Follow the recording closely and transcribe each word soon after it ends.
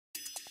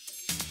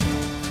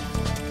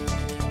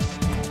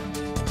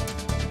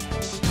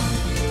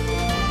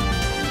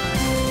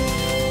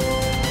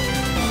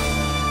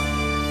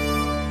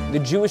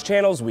Jewish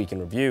Channel's Week in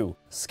Review.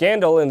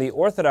 Scandal in the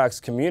Orthodox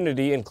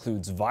community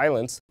includes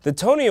violence, the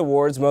Tony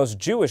Awards' most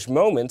Jewish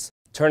moments,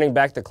 turning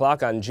back the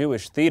clock on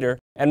Jewish theater,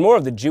 and more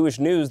of the Jewish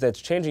news that's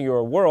changing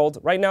your world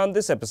right now in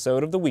this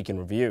episode of the Week in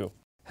Review.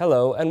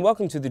 Hello, and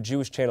welcome to the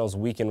Jewish Channel's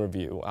Week in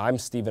Review. I'm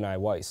Stephen I.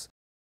 Weiss.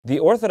 The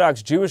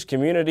Orthodox Jewish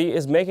community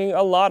is making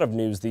a lot of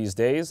news these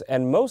days,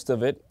 and most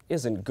of it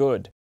isn't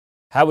good.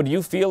 How would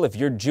you feel if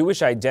your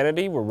Jewish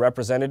identity were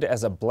represented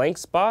as a blank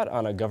spot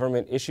on a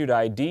government-issued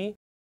ID?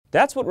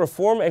 That's what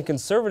Reform and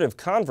conservative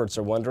converts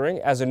are wondering,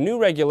 as a new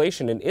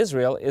regulation in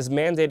Israel is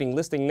mandating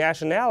listing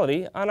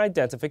nationality on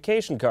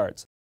identification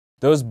cards.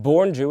 Those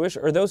born Jewish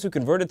or those who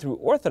converted through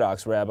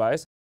Orthodox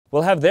rabbis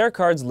will have their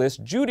cards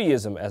list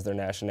Judaism as their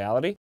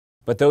nationality,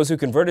 but those who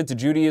converted to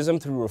Judaism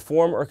through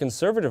Reform or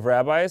conservative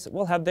rabbis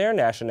will have their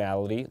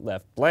nationality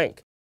left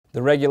blank.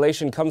 The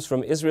regulation comes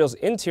from Israel's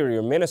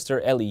Interior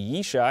Minister Eli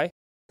Yishai,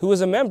 who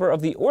is a member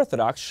of the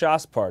Orthodox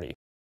Shas party.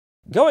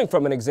 Going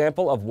from an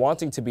example of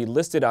wanting to be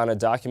listed on a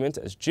document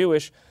as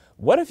Jewish,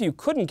 what if you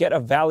couldn't get a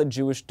valid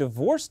Jewish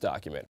divorce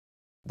document?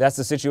 That's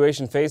the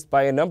situation faced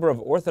by a number of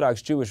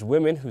Orthodox Jewish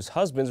women whose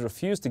husbands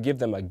refuse to give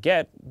them a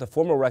get, the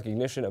formal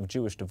recognition of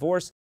Jewish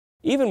divorce,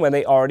 even when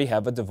they already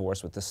have a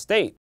divorce with the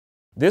state.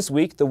 This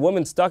week, the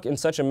woman stuck in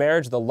such a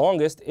marriage the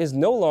longest is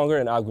no longer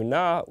an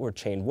agunah, or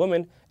chained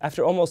woman,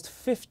 after almost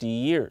 50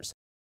 years.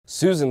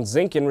 Susan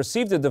Zinkin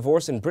received a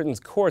divorce in Britain's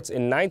courts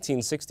in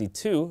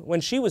 1962 when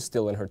she was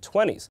still in her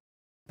 20s.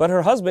 But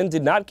her husband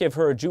did not give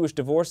her a Jewish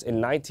divorce in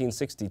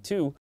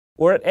 1962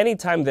 or at any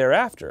time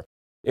thereafter.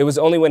 It was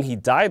only when he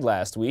died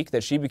last week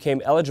that she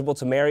became eligible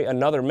to marry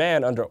another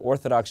man under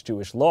Orthodox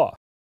Jewish law.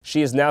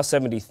 She is now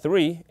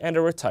 73 and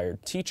a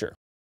retired teacher.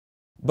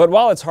 But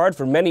while it's hard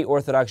for many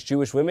Orthodox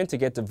Jewish women to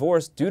get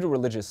divorced due to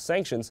religious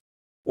sanctions,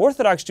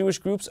 Orthodox Jewish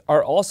groups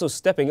are also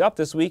stepping up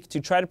this week to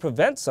try to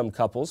prevent some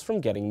couples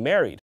from getting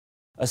married.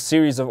 A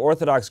series of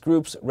Orthodox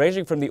groups,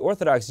 ranging from the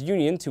Orthodox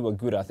Union to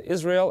Agudath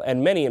Israel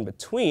and many in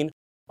between,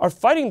 are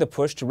fighting the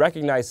push to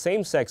recognize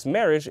same-sex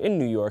marriage in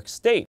New York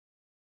State.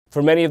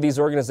 For many of these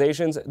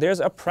organizations, there's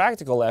a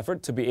practical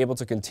effort to be able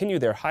to continue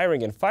their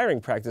hiring and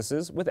firing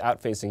practices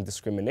without facing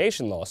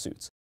discrimination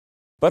lawsuits.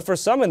 But for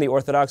some in the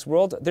Orthodox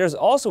world, there's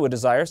also a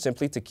desire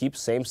simply to keep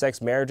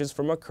same-sex marriages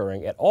from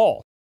occurring at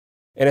all.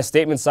 In a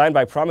statement signed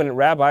by prominent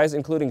rabbis,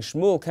 including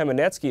Shmuel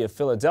Kamenetsky of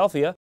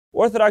Philadelphia,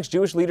 Orthodox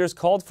Jewish leaders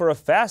called for a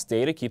fast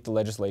day to keep the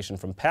legislation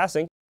from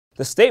passing.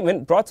 The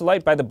statement, brought to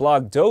light by the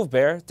blog Dove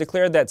Bear,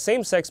 declared that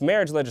same-sex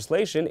marriage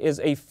legislation is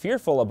a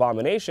fearful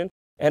abomination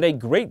and a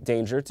great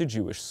danger to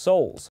Jewish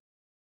souls.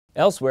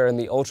 Elsewhere in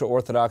the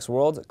ultra-Orthodox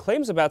world,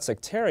 claims about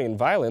sectarian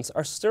violence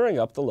are stirring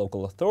up the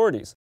local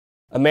authorities.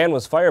 A man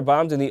was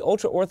firebombed in the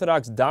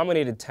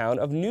ultra-Orthodox-dominated town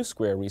of New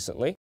Square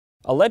recently,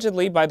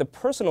 allegedly by the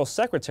personal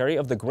secretary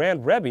of the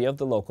Grand Rebbe of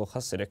the local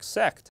Hasidic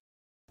sect.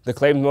 The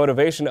claimed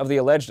motivation of the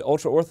alleged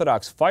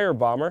ultra-Orthodox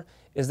firebomber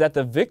is that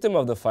the victim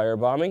of the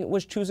firebombing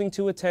was choosing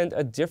to attend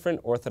a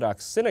different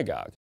Orthodox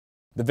synagogue.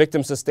 The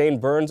victim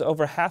sustained burns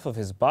over half of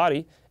his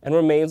body and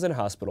remains in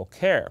hospital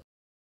care.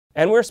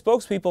 And where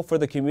spokespeople for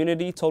the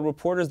community told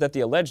reporters that the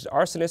alleged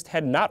arsonist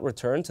had not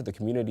returned to the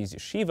community's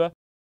yeshiva,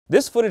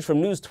 this footage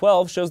from News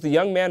 12 shows the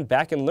young man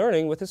back in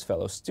learning with his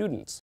fellow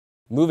students.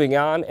 Moving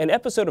on, an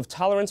episode of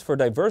Tolerance for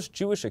Diverse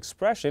Jewish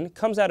Expression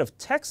comes out of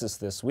Texas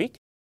this week.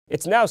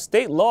 It's now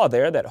state law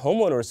there that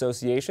homeowner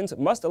associations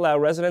must allow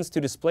residents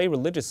to display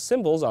religious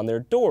symbols on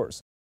their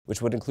doors,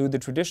 which would include the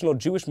traditional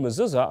Jewish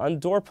mezuzah on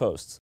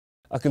doorposts.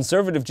 A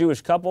conservative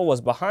Jewish couple was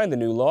behind the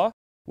new law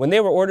when they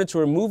were ordered to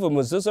remove a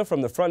mezuzah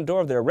from the front door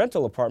of their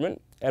rental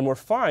apartment and were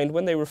fined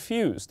when they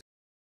refused.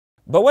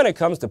 But when it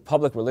comes to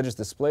public religious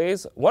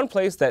displays, one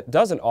place that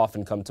doesn't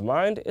often come to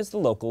mind is the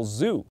local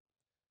zoo.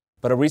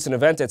 But a recent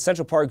event at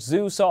Central Park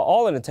Zoo saw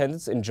all in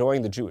attendance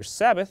enjoying the Jewish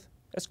Sabbath,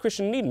 as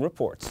Christian Needham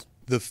reports.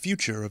 The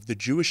future of the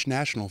Jewish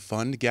National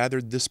Fund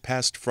gathered this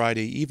past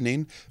Friday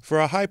evening for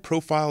a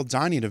high-profile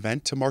dining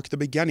event to mark the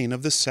beginning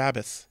of the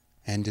Sabbath.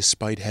 And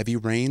despite heavy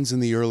rains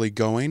in the early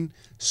going,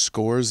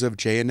 scores of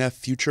JNF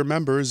future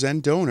members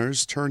and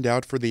donors turned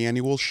out for the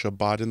annual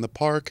Shabbat in the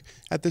Park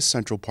at the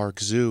Central Park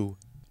Zoo.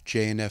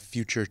 JNF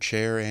Future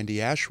Chair Andy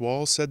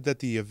Ashwall said that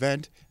the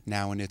event,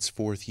 now in its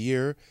fourth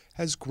year,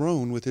 has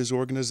grown with his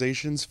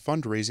organization's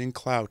fundraising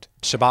clout.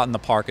 Shabbat in the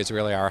Park is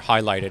really our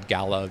highlighted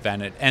gala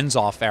event. It ends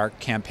off our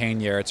campaign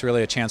year. It's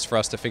really a chance for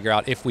us to figure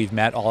out if we've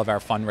met all of our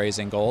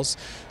fundraising goals,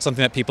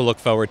 something that people look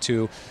forward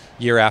to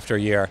year after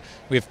year.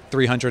 We have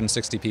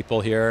 360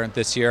 people here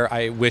this year.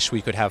 I wish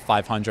we could have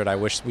 500. I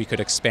wish we could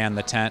expand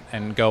the tent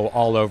and go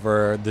all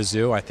over the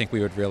zoo. I think we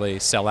would really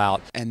sell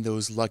out. And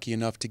those lucky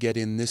enough to get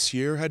in this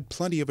year had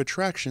plenty of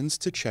attractions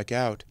to check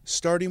out,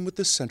 starting with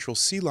the Central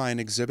Sea Lion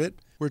exhibit,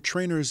 where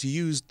trainers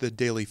used the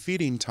daily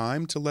feeding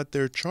time to let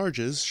their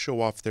charges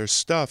show off their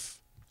stuff.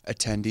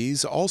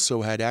 Attendees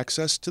also had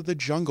access to the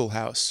Jungle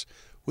House,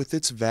 with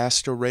its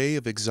vast array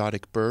of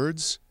exotic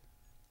birds,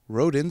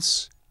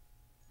 rodents,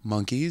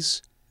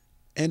 monkeys,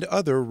 and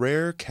other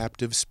rare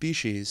captive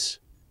species.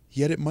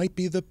 Yet it might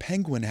be the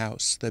Penguin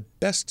House that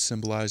best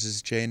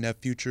symbolizes JNF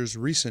Future's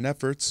recent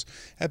efforts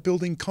at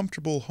building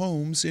comfortable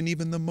homes in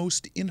even the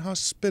most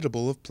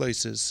inhospitable of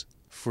places.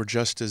 For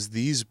just as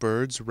these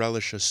birds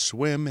relish a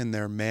swim in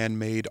their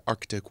man-made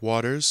Arctic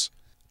waters,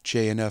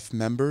 JNF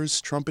members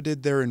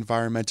trumpeted their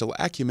environmental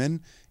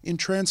acumen in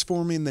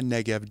transforming the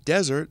Negev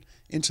desert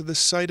into the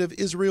site of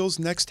Israel's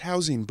next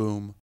housing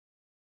boom.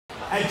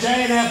 At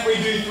JNF, we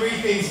do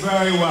three things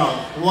very well.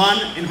 One,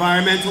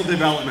 environmental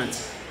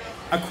development.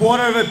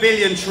 250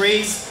 million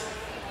trees,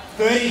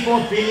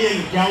 34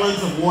 billion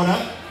gallons of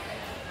water.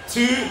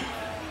 Two,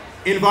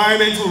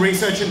 environmental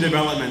research and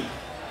development.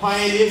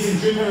 Pioneers in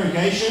drip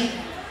irrigation,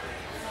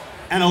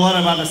 and a lot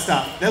of other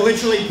stuff. They're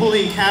literally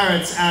pulling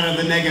carrots out of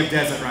the Negev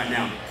desert right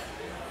now.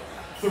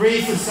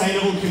 Three,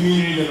 sustainable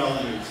community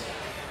development.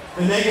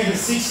 The Negev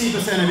is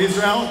 60% of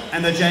Israel,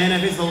 and the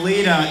JNF is the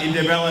leader in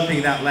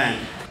developing that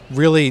land.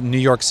 Really, New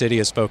York City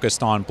is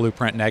focused on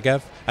Blueprint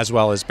Negev as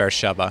well as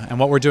Beersheba. And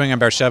what we're doing in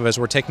Beersheba is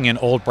we're taking an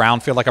old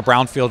brownfield, like a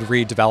brownfield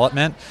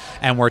redevelopment,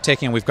 and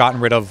we've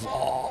gotten rid of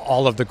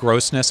all of the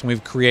grossness, and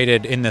we've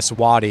created in this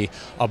wadi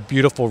a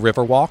beautiful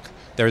river walk.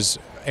 There's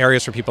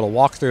areas for people to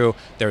walk through,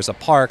 there's a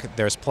park,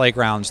 there's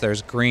playgrounds,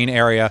 there's green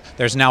area,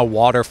 there's now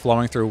water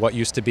flowing through what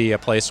used to be a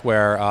place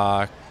where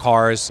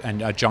cars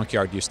and a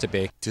junkyard used to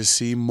be. To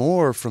see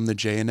more from the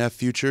JNF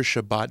Future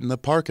Shabbat in the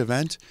Park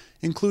event,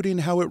 including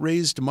how it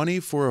raised money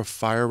for a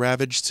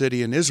fire-ravaged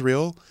city in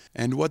Israel,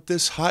 and what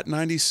this Hot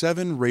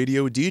 97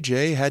 radio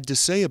DJ had to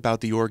say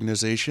about the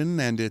organization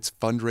and its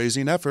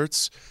fundraising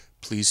efforts,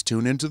 please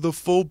tune into the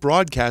full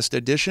broadcast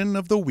edition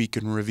of the Week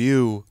in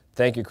Review.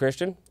 Thank you,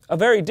 Christian. A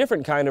very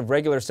different kind of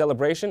regular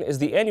celebration is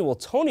the annual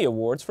Tony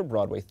Awards for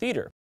Broadway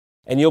theater.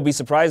 And you'll be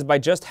surprised by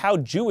just how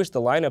Jewish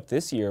the lineup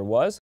this year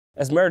was,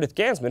 as Meredith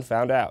Gansman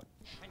found out.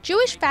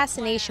 Jewish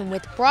fascination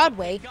with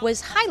Broadway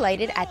was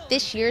highlighted at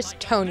this year's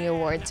Tony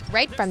Awards,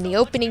 right from the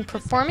opening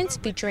performance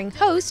featuring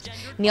host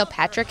Neil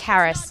Patrick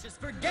Harris.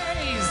 For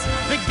gays,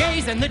 the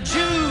gays and the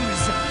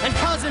Jews, and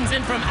cousins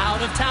in from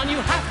out of town you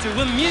have to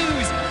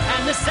amuse,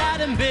 and the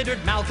sad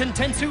embittered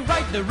malcontents who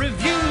write the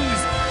reviews,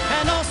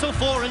 and also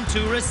foreign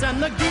tourists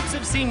and the groups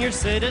of senior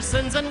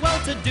citizens and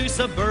well-to-do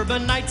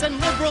suburbanites and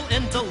liberal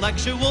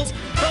intellectuals,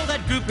 though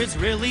that group is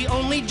really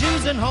only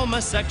Jews and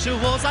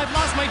homosexuals. I've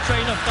lost my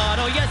train of thought,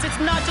 oh yes, it's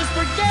not just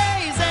for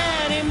gays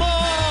anymore.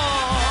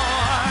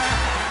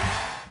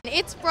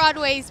 It's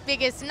Broadway's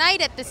biggest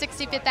night at the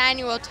 65th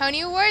Annual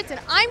Tony Awards, and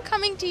I'm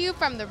coming to you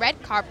from the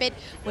red carpet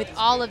with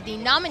all of the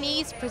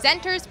nominees,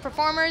 presenters,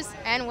 performers,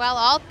 and, well,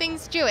 all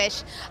things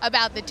Jewish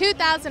about the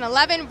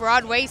 2011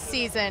 Broadway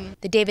season.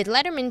 The David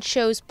Letterman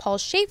Show's Paul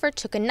Schaefer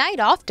took a night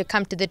off to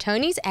come to the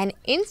Tonys and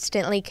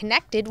instantly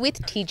connected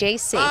with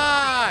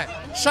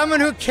TJC. Someone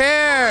who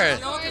cares.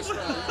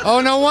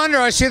 Oh, no wonder.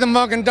 I see the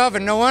mug and dove,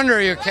 and no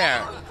wonder you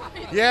care.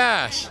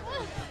 Yes.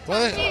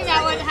 Well,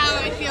 how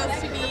it feels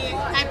to be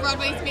at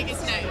Broadway's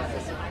biggest night.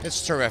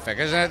 It's terrific,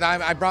 isn't it?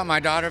 I brought my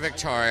daughter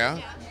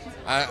Victoria,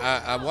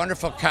 a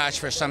wonderful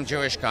catch for some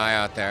Jewish guy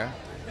out there,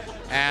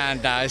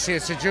 and see,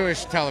 it's a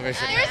Jewish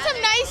television. There's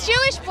some nice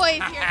Jewish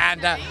boys here.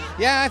 And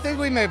yeah, I think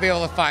we may be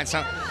able to find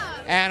some.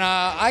 And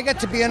I get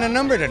to be in a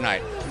number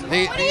tonight.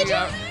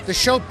 The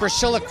show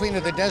Priscilla, Queen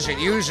of the Desert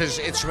uses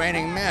It's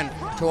Raining Men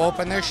to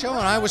open their show,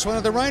 and I was one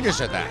of the writers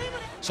of that.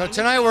 So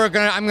tonight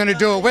I'm going to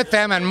do it with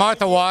them and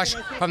Martha Wash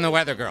from the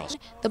Weather Girls.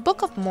 The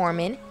Book of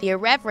Mormon, the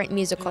irreverent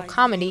musical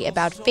comedy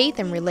about faith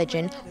and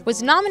religion,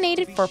 was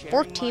nominated for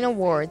 14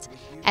 awards,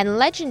 and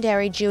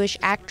legendary Jewish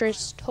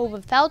actress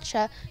Tova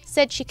Feldsha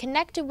said she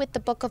connected with the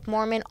Book of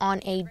Mormon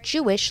on a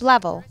Jewish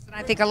level.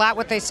 I think a lot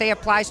what they say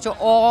applies to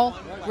all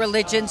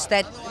religions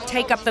that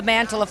take up the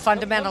mantle of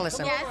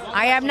fundamentalism. Yes.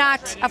 I am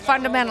not a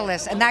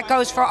fundamentalist, and that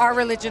goes for our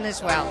religion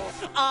as well.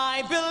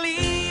 I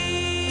believe.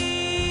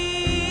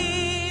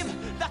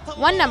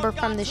 One number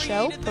from the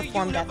show,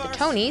 performed at the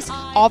Tonys,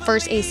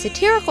 offers a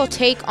satirical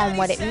take on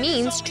what it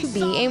means to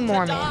be a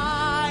Mormon.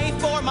 Die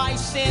for my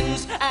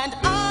sins, and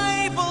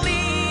I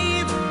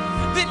believe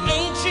that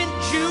ancient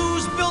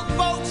Jews built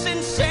boats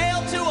and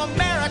sailed to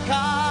America.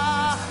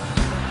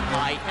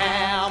 I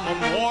am a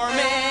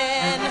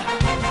Mormon.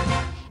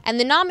 And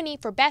the nominee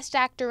for Best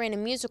Actor in a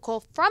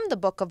Musical from the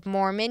Book of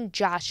Mormon,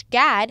 Josh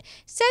Gad,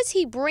 says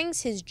he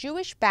brings his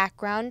Jewish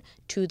background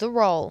to the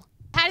role.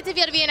 How does it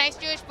feel to be a nice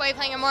Jewish boy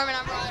playing a Mormon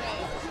on Broadway?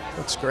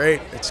 It's great.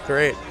 It's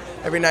great.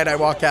 Every night I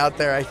walk out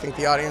there, I think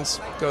the audience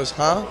goes,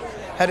 huh?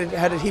 How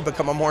did he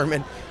become a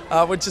Mormon?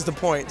 Which is the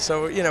point.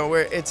 So, you know,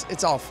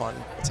 it's all fun.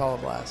 It's all a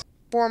blast.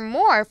 For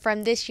more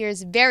from this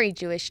year's very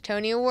Jewish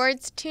Tony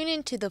Awards, tune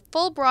into the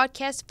full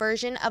broadcast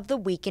version of the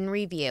Week in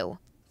Review.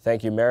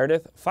 Thank you,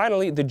 Meredith.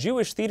 Finally, the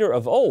Jewish theater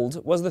of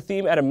old was the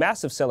theme at a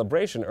massive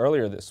celebration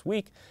earlier this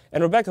week,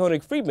 and Rebecca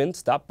Honig-Friedman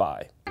stopped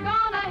by.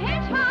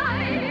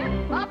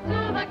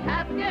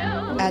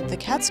 At the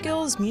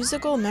Catskills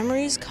Musical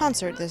Memories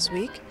concert this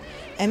week,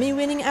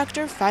 Emmy-winning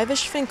actor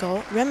Fivish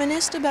Finkel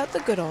reminisced about the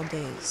good old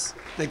days.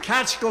 The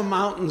Catskill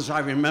Mountains, I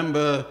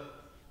remember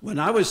when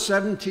I was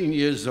 17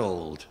 years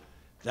old.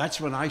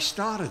 That's when I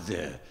started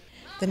there.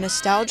 The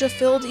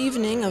nostalgia-filled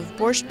evening of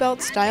Borscht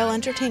Belt-style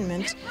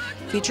entertainment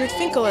featured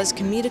Finkel as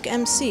comedic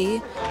MC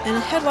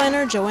and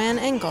headliner Joanne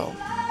Engel,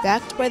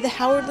 backed by the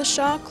Howard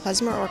Lashaw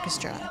Klezmer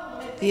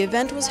Orchestra. The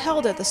event was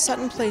held at the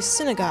Sutton Place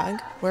Synagogue,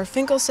 where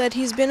Finkel said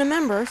he's been a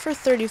member for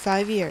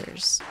 35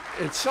 years.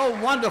 It's so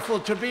wonderful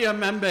to be a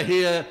member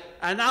here,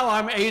 and now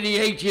I'm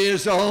 88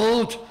 years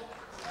old.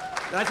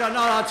 That's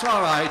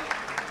all right.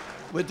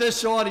 With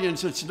this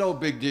audience, it's no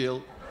big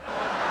deal.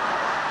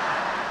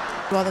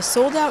 While the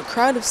sold-out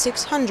crowd of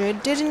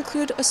 600 did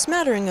include a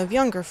smattering of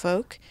younger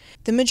folk,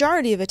 the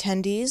majority of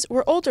attendees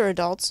were older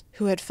adults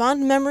who had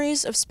fond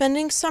memories of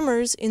spending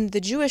summers in the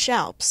Jewish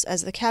Alps,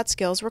 as the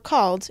Catskills were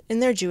called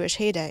in their Jewish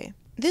heyday.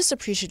 This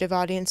appreciative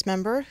audience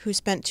member, who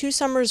spent 2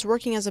 summers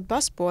working as a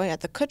busboy at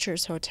the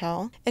Kutcher's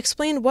Hotel,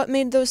 explained what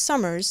made those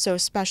summers so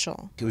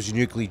special. It was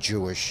uniquely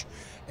Jewish,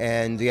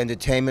 and the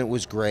entertainment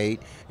was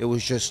great. It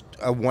was just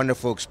a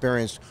wonderful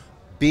experience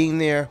being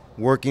there,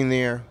 working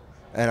there,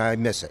 and I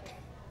miss it.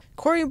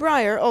 Corey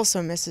Breyer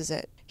also misses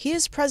it. He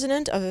is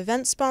president of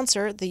event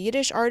sponsor the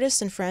Yiddish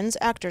Artists and Friends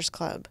Actors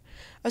Club,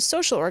 a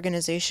social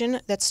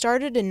organization that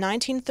started in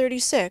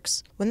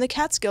 1936 when the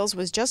Catskills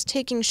was just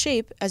taking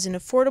shape as an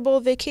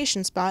affordable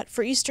vacation spot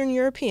for Eastern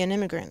European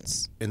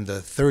immigrants. In the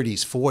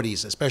 30s,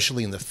 40s,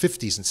 especially in the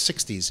 50s and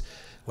 60s,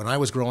 when I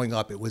was growing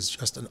up, it was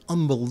just an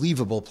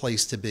unbelievable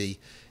place to be.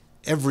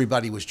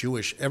 Everybody was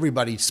Jewish.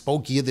 Everybody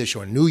spoke Yiddish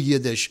or knew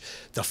Yiddish.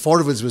 The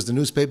Forwards was the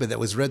newspaper that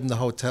was read in the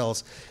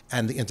hotels,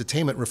 and the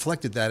entertainment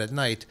reflected that at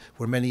night,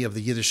 where many of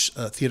the Yiddish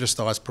theater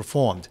stars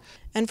performed.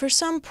 And for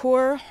some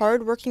poor,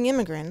 hard-working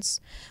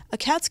immigrants, a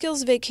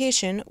Catskills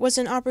vacation was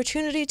an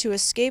opportunity to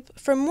escape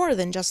from more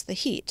than just the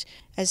heat,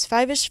 as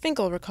Fivish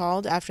Finkel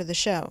recalled after the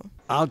show.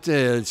 Out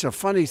there, it's a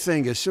funny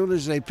thing. As soon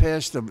as they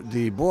passed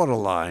the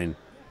borderline,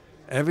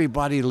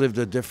 everybody lived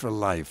a different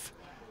life.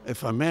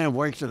 If a man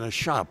worked in a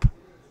shop,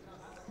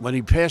 when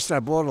he passed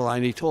that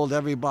borderline, he told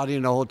everybody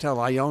in the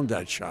hotel, I owned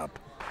that shop.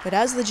 But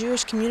as the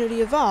Jewish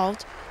community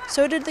evolved,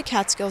 so did the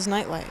Catskills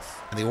nightlife.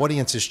 And the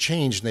audiences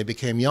changed, and they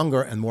became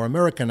younger and more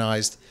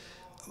Americanized.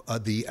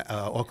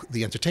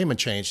 The entertainment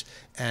changed,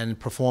 and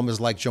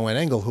performers like Joanne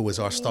Engel, who was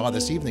our star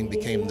this evening,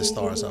 became the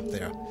stars up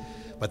there.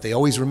 But they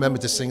always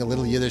remembered to sing a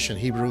little Yiddish and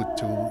Hebrew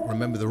to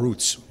remember the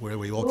roots, where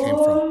we all came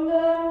from.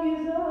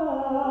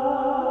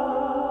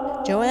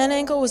 Joanne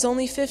Engel was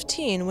only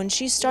 15 when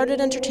she started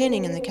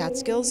entertaining in the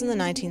Catskills in the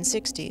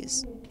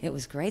 1960s. It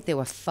was great. There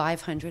were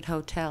 500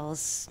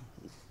 hotels,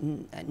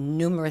 a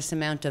numerous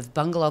amount of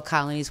bungalow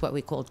colonies, what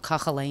we called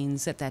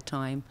kachalanes at that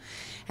time.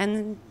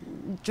 And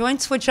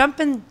joints were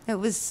jumping. It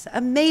was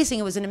amazing.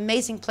 It was an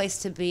amazing place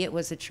to be. It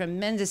was a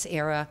tremendous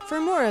era.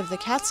 For more of the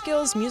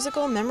Catskills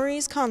Musical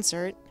Memories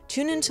concert,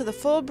 tune into the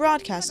full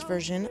broadcast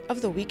version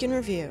of the Week in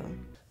Review.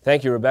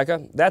 Thank you,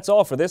 Rebecca. That's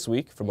all for this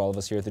week. From all of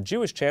us here at the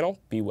Jewish Channel,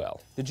 be well.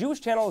 The Jewish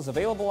Channel is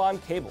available on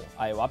cable.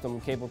 IO Optimum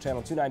Cable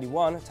Channel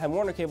 291, Time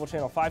Warner Cable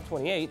Channel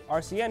 528,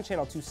 RCN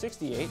Channel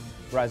 268,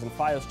 Verizon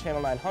Fios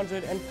Channel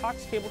 900, and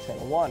Cox Cable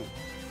Channel 1.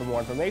 For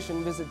more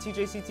information, visit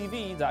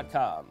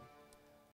tjctv.com.